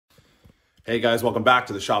Hey guys, welcome back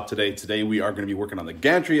to the shop today. Today we are going to be working on the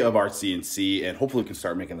gantry of our CNC, and hopefully we can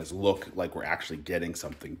start making this look like we're actually getting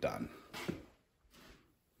something done.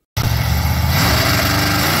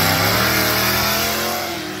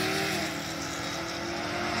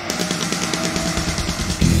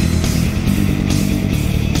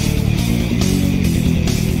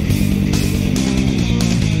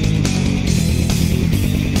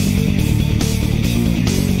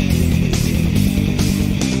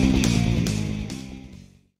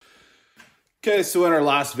 Okay, so in our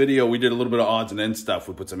last video, we did a little bit of odds and ends stuff.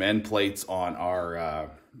 We put some end plates on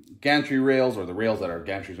our gantry rails, or the rails that our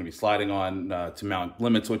gantry is going to be sliding on to mount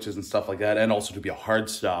limit switches and stuff like that, and also to be a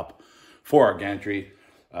hard stop for our gantry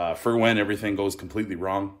for when everything goes completely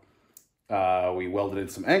wrong. We welded in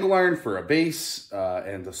some angle iron for a base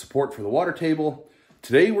and the support for the water table.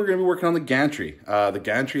 Today, we're going to be working on the gantry. The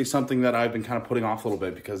gantry is something that I've been kind of putting off a little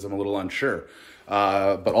bit because I'm a little unsure.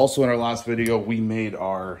 But also in our last video, we made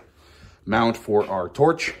our mount for our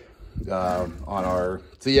torch on our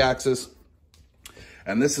Z-axis,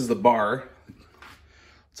 and this is the bar.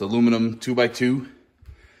 It's aluminum 2x2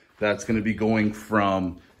 that's going to be going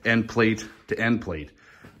from end plate to end plate.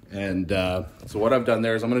 And so what I've done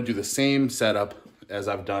there is I'm going to do the same setup as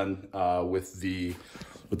I've done with the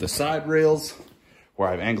side rails, where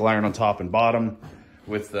I have angle iron on top and bottom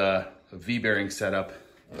with the V-bearing setup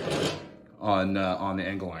on the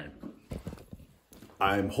angle iron.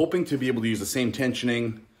 I'm hoping to be able to use the same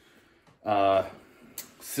tensioning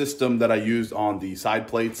system that I used on the side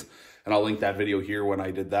plates, and I'll link that video here when I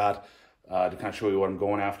did that to kind of show you what I'm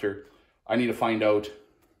going after. I need to find out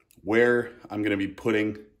where I'm going to be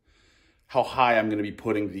putting, how high I'm going to be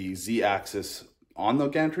putting the Z-axis on the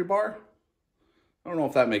gantry bar. I don't know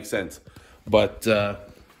if that makes sense, but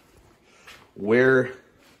where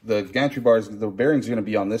the gantry bars, the bearings are going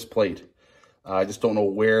to be on this plate. I just don't know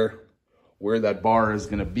where that bar is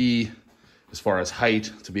going to be as far as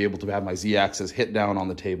height to be able to have my Z-axis hit down on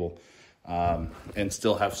the table and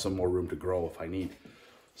still have some more room to grow if I need.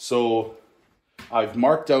 So I've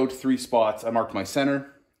marked out 3 spots. I marked my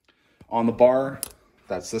center on the bar.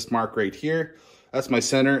 That's this mark right here. That's my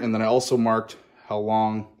center. And then I also marked how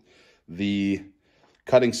long the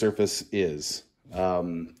cutting surface is.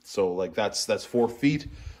 So like that's 4 feet.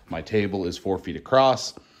 My table is 4 feet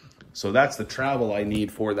across. So that's the travel I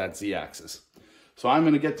need for that Z-axis. So I'm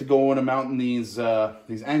going to get to going and mounting these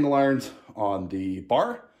angle irons on the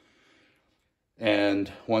bar. And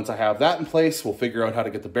once I have that in place, we'll figure out how to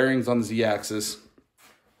get the bearings on the Z-axis.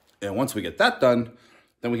 And once we get that done,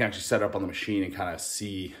 then we can actually set up on the machine and kind of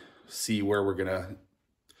see where we're going to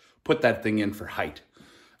put that thing in for height.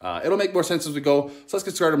 It'll make more sense as we go. So let's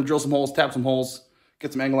get started. I'm going to drill some holes, tap some holes,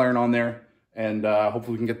 get some angle iron on there, and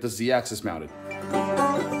hopefully we can get the Z-axis mounted.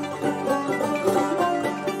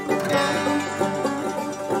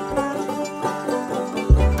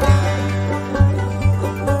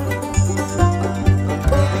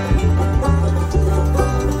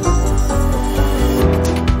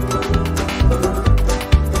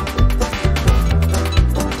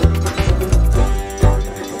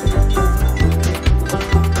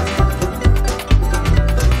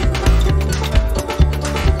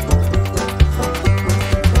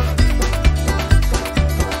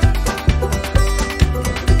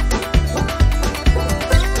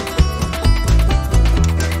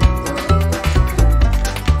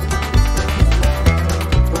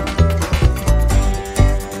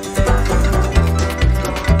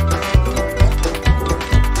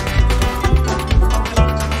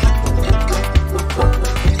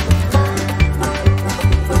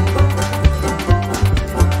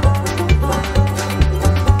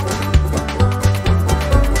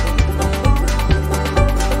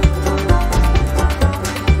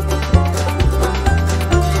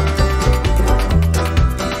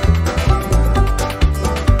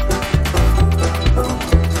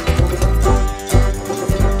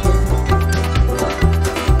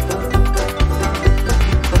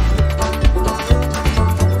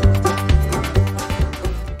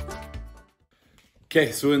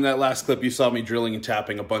 Okay, so in that last clip, you saw me drilling and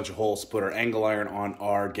tapping a bunch of holes to put our angle iron on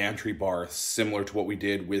our gantry bar, similar to what we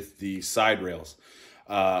did with the side rails.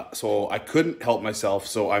 So I couldn't help myself,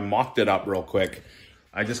 so I mocked it up real quick.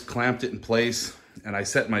 I just clamped it in place, and I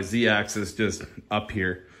set my Z-axis just up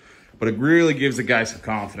here. But it really gives the guy some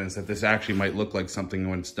confidence that this actually might look like something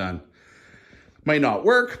when it's done. Might not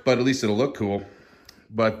work, but at least it'll look cool.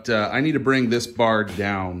 But I need to bring this bar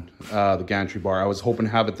down, the gantry bar. I was hoping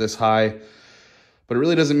to have it this high, but it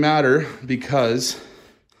really doesn't matter because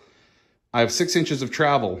I have 6 inches of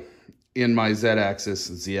travel in my Z-axis,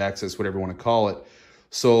 Z-axis, whatever you want to call it.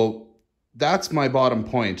 So that's my bottom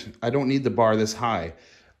point. I don't need the bar this high.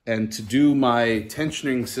 And to do my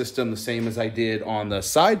tensioning system the same as I did on the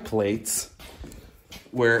side plates,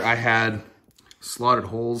 where I had slotted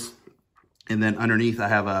holes, and then underneath I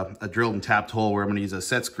have a drilled and tapped hole where I'm gonna use a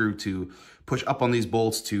set screw to push up on these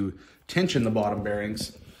bolts to tension the bottom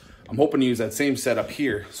bearings. I'm hoping to use that same setup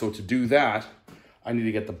here. So to do that, I need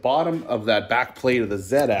to get the bottom of that back plate of the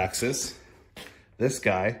Z axis, this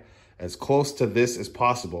guy, as close to this as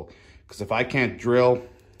possible. Because if I can't drill,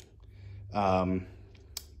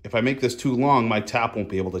 if I make this too long, my tap won't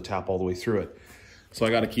be able to tap all the way through it. So I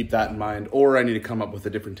got to keep that in mind, or I need to come up with a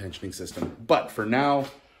different tensioning system. But for now,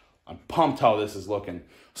 I'm pumped how this is looking.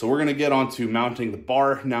 So we're going to get on to mounting the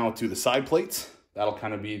bar now to the side plates. That'll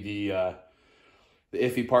kind of be the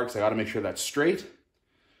iffy part, because I got to make sure that's straight.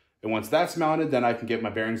 And once that's mounted, then I can get my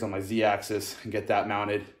bearings on my Z axis and get that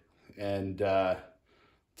mounted. And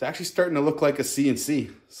it's actually starting to look like a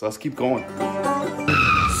CNC. So let's keep going.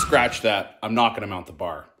 Scratch that. I'm not going to mount the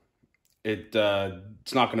bar. It's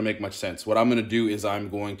not going to make much sense. What I'm going to do is I'm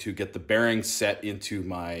going to get the bearings set into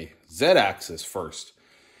my Z axis first.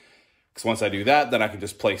 Because once I do that, then I can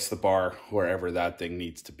just place the bar wherever that thing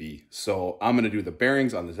needs to be. So I'm going to do the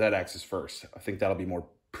bearings on the Z axis first. I think that'll be more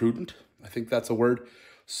prudent. I think that's a word.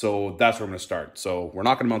 So that's where I'm going to start. So we're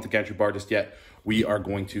not going to mount the gantry bar just yet. We are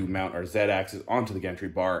going to mount our Z axis onto the gantry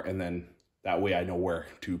bar, and then that way I know where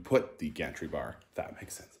to put the gantry bar, if that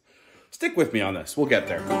makes sense. Stick with me on this. We'll get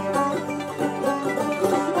there.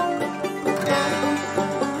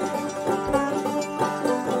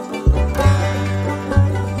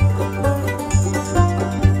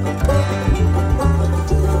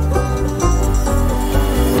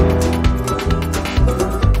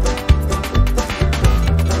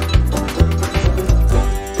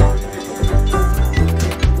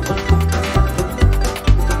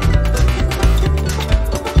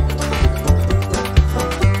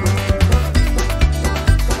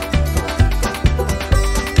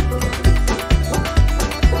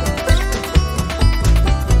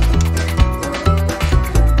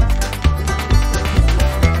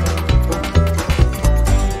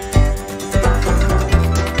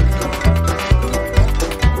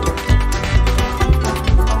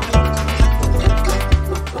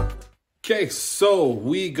 Okay, so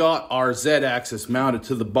we got our Z axis mounted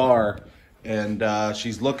to the bar, and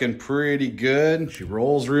she's looking pretty good. She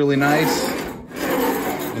rolls really nice,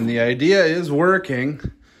 and the idea is working.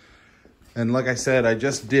 And like I said, I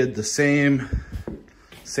just did the same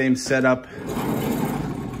setup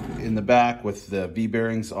in the back with the V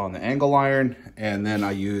bearings on the angle iron, and then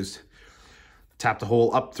I tapped a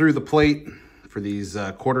hole up through the plate for these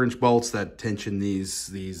 1/4 inch bolts that tension these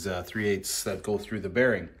 3/8 that go through the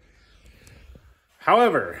bearing.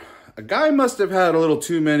 However, a guy must have had a little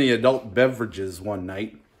too many adult beverages one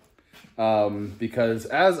night, because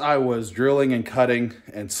as I was drilling and cutting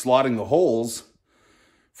and slotting the holes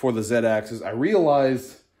for the Z axis, I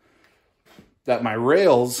realized that my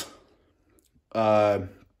rails, my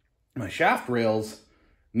shaft rails,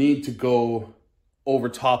 need to go over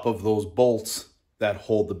top of those bolts that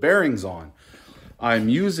hold the bearings on. I'm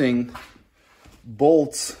using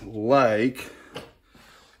bolts like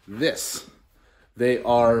this. They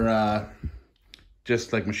are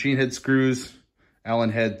just like machine head screws,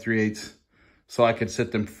 Allen head 3/8, so I could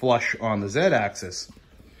sit them flush on the Z axis.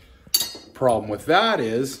 Problem with that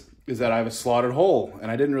is that I have a slotted hole,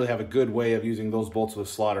 and I didn't really have a good way of using those bolts with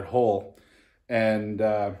a slotted hole. And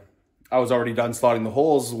I was already done slotting the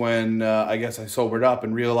holes when I guess I sobered up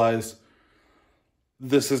and realized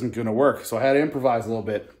this isn't going to work. So I had to improvise a little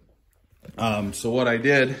bit. So what I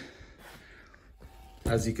did,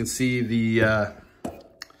 as you can see,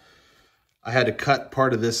 I had to cut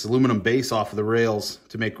part of this aluminum base off of the rails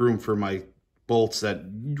to make room for my bolts that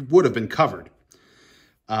would have been covered.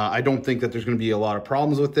 I don't think that there's going to be a lot of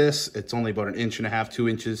problems with this. It's only about 1.5 inches, 2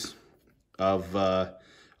 inches of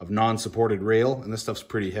non-supported rail, and this stuff's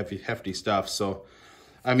pretty hefty stuff. So,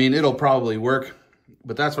 I mean, it'll probably work,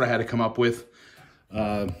 but that's what I had to come up with.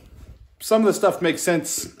 Some of the stuff makes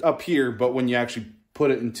sense up here, but when you actually put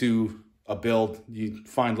it into a build, you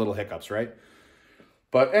find little hiccups, right?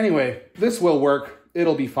 But anyway, this will work.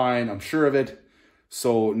 It'll be fine. I'm sure of it.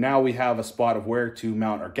 So now we have a spot of where to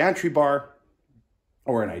mount our gantry bar,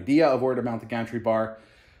 or an idea of where to mount the gantry bar.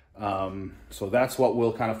 So that's what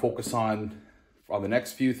we'll kind of focus on the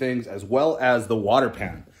next few things, as well as the water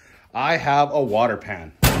pan. I have a water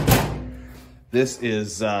pan. This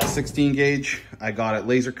is 16 gauge. I got it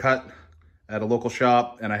laser cut at a local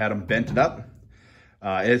shop, and I had them bent it up.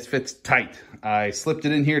 It fits tight. I slipped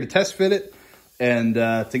it in here to test fit it. And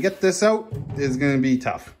to get this out is going to be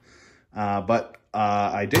tough. But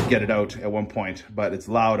I did get it out at one point, but it's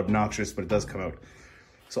loud, obnoxious, but it does come out.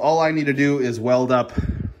 So all I need to do is weld up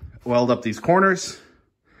these corners.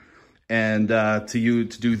 And to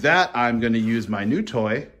do that, I'm going to use my new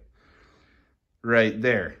toy right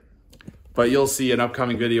there. But you'll see an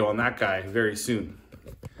upcoming video on that guy very soon.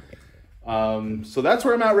 So that's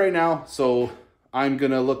where I'm at right now. So I'm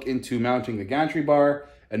going to look into mounting the gantry bar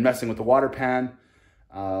and messing with the water pan.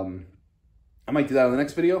 I might do that in the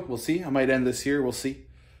next video. We'll see. I might end this here. We'll see.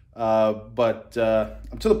 But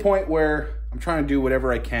I'm to the point where I'm trying to do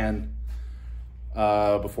whatever I can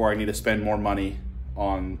before I need to spend more money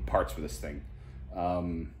on parts for this thing,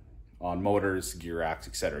 on motors, gear racks,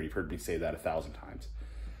 etc. You've heard me say that 1,000 times.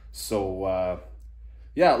 So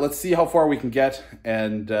yeah, let's see how far we can get,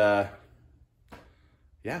 and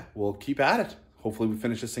yeah, we'll keep at it. Hopefully we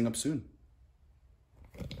finish this thing up soon.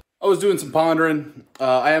 I was doing some pondering.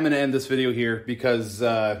 I am going to end this video here because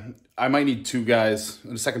I might need 2 guys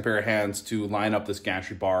and a second pair of hands to line up this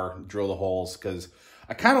gantry bar, drill the holes, because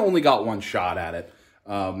I kind of only got 1 shot at it.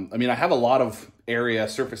 I mean, I have a lot of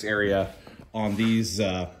surface area on these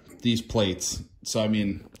plates. So, I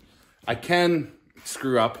mean, I can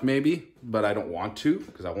screw up maybe, but I don't want to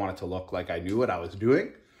because I want it to look like I knew what I was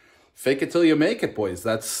doing. Fake it till you make it, boys.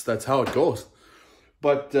 That's how it goes.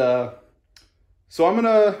 But, so I'm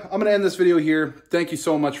gonna end this video here. Thank you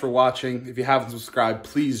so much for watching. If you haven't subscribed,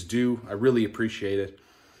 please do. I really appreciate it.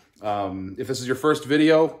 If this is your first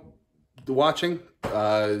video watching,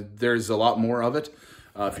 there's a lot more of it.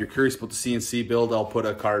 If you're curious about the CNC build, I'll put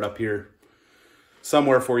a card up here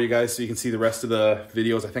somewhere for you guys so you can see the rest of the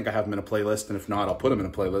videos. I think I have them in a playlist, and if not, I'll put them in a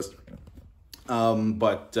playlist.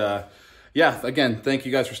 Yeah, again, thank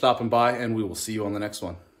you guys for stopping by, and we will see you on the next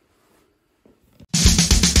one.